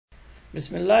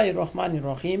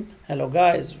Bismillahirrahmanirrahim. Hello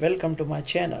guys, welcome to my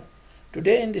channel.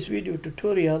 Today in this video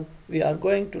tutorial we are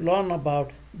going to learn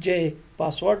about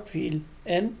JPasswordField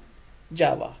in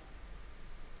Java.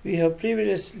 We have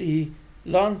previously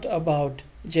learned about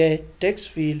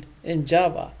JTextField in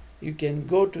Java. You can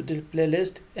go to the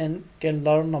playlist and can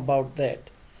learn about that.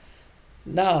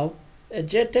 Now a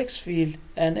JTextField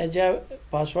and a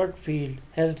JPasswordField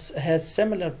has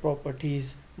similar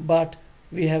properties, but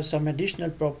we have some additional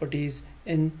properties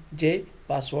in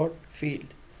JPasswordField.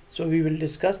 So we will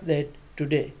discuss that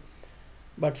today.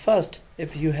 But first,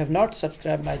 if you have not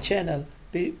subscribed my channel,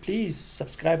 please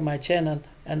subscribe my channel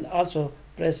and also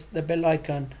press the bell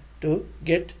icon to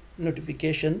get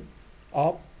notification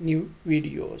of new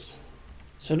videos.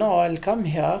 So now I'll come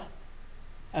here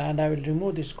and I will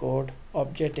remove this code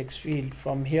of JTextField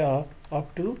from here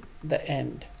up to the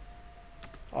end.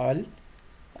 I'll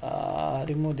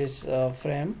remove this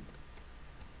frame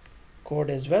code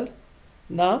as well.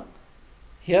 Now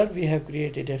here we have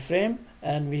created a frame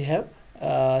and we have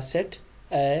set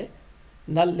a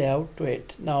null layout to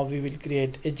it. Now we will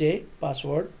create a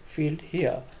JPasswordField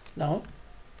here. Now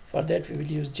for that we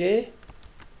will use JPass,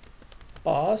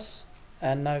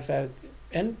 and now if I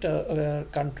enter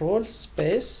control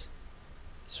space,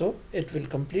 so it will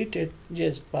complete it.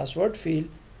 JPasswordField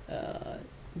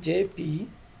JP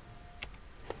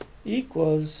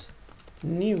equals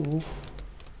new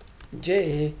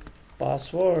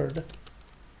JPassword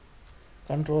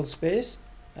control space,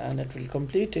 and it will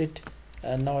complete it.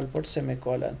 And now I'll put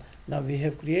semicolon. Now we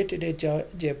have created a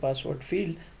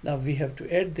JPasswordField. Now we have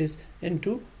to add this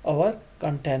into our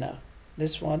container,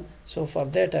 this one. So for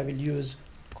that I will use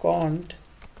cont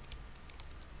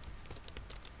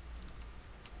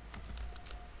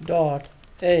dot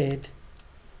add,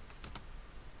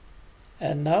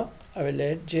 and now I will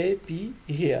add JP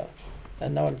here,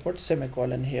 and now I'll put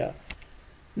semicolon here.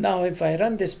 Now if I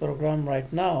run this program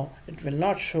right now, it will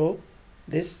not show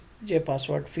this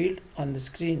JPasswordField on the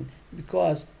screen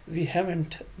because we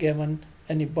haven't given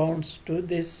any bounds to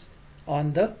this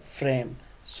on the frame.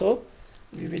 So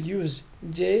we will use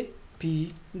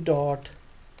JP dot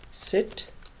set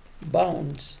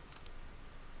bounds,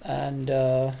 and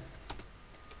I'll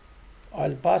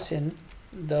pass in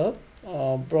the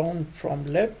brown from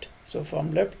left. So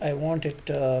from left I want it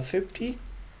 50,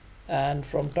 and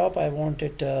from top I want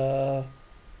it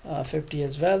 50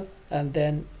 as well, and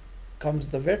then comes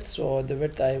the width. So the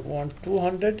width I want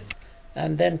 200,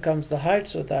 and then comes the height.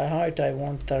 So the height I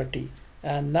want 30.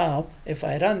 And now if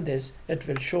I run this, it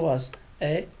will show us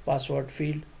a password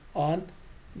field on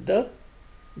the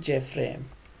JFrame.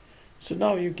 So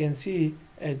now you can see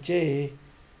a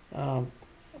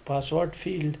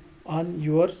JPasswordField on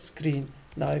your screen.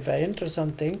 Now if I enter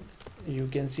something, you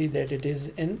can see that it is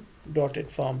in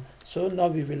dotted form. So now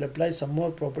we will apply some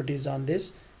more properties on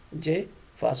this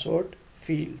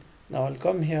JPasswordField. Now I'll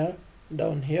come here,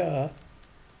 down here.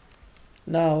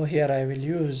 Now here I will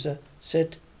use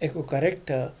set echo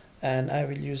character, and I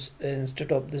will use,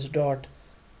 instead of this dot,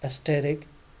 asterisk.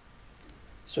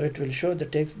 So it will show the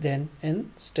text then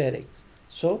in asterisk.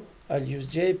 So I'll use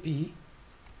JP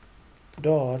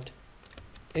dot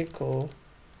echo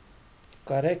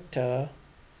character,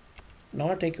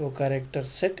 not echo character,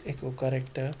 set echo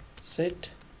character, set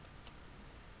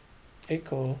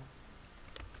echo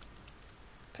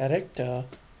character,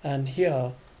 and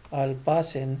here I'll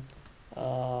pass in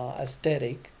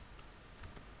asterisk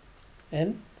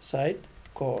inside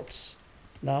quotes.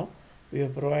 Now we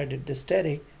have provided the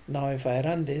asterisk. Now if I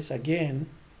run this again,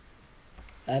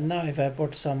 and now if I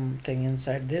put something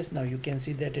inside this, now you can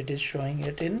see that it is showing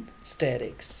it in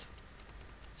asterisk.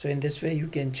 So in this way you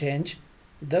can change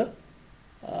the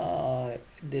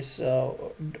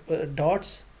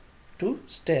dots to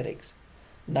asterisk.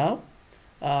 Now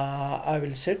I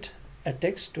will set a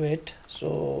text to it.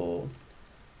 So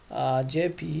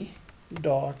JP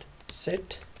dot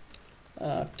set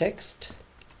text,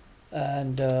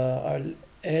 and I'll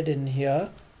add in here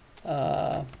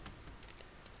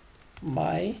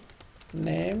my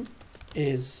name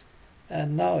is,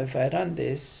 and now if I run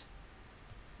this,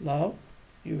 now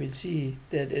you will see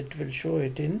that it will show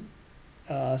it in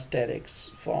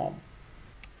asterisk form.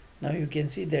 Now you can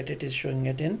see that it is showing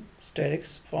it in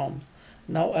asterisk forms.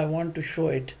 Now I want to show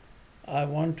it, I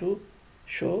want to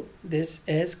show this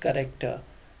as character.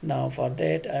 Now for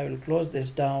that I will close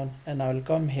this down, and I will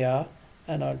come here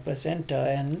and I'll press enter,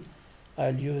 and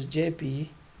I'll use JP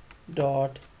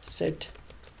dot set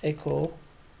echo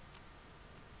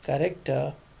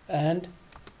character, and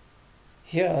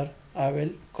here I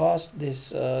will cast this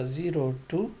 0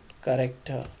 to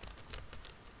character,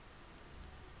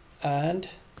 and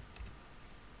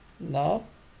Now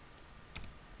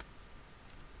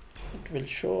it will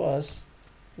show us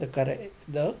the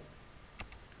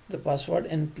password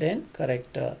in plain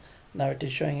character. Now it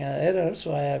is showing an error,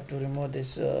 so I have to remove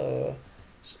this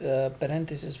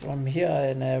parenthesis from here,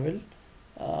 and I will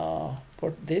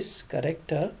put this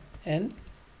character in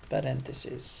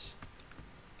parenthesis.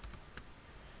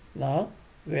 Now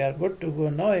we are good to go.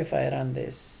 Now if I run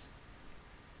this,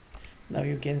 now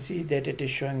you can see that it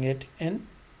is showing it in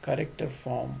character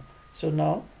form. So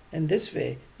now in this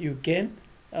way you can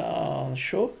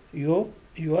show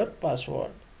your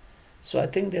password. So I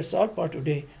think that's all for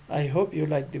today. I hope you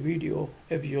like the video.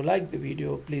 If you like the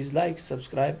video, please like,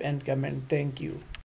 subscribe and comment. Thank you.